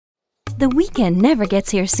The weekend never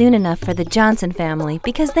gets here soon enough for the Johnson family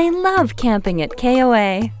because they love camping at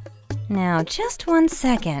KOA. Now, just one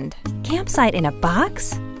second. Campsite in a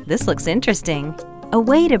box? This looks interesting. A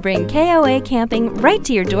way to bring KOA camping right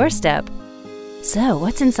to your doorstep. So,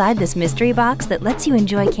 what's inside this mystery box that lets you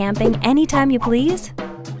enjoy camping anytime you please?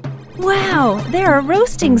 Wow, there are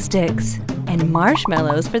roasting sticks and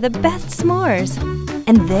marshmallows for the best s'mores.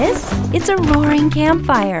 And this? It's a roaring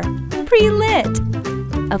campfire, pre-lit.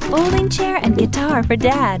 A folding chair and guitar for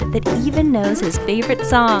Dad that even knows his favorite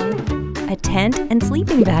song. A tent and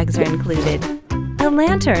sleeping bags are included. A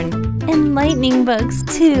lantern and lightning bugs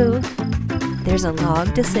too. There's a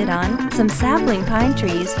log to sit on, some sapling pine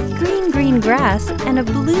trees, green grass, and a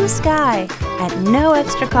blue sky at no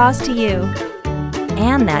extra cost to you.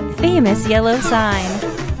 And that famous yellow sign.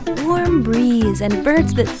 Warm breeze and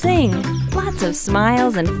birds that sing. Lots of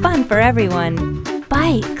smiles and fun for everyone.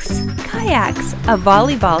 Bikes, kayaks, a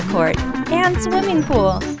volleyball court, and swimming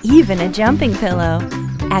pool, even a jumping pillow.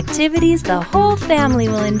 Activities the whole family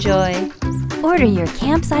will enjoy. Order your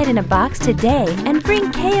campsite in a box today and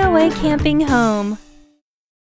bring KOA camping home.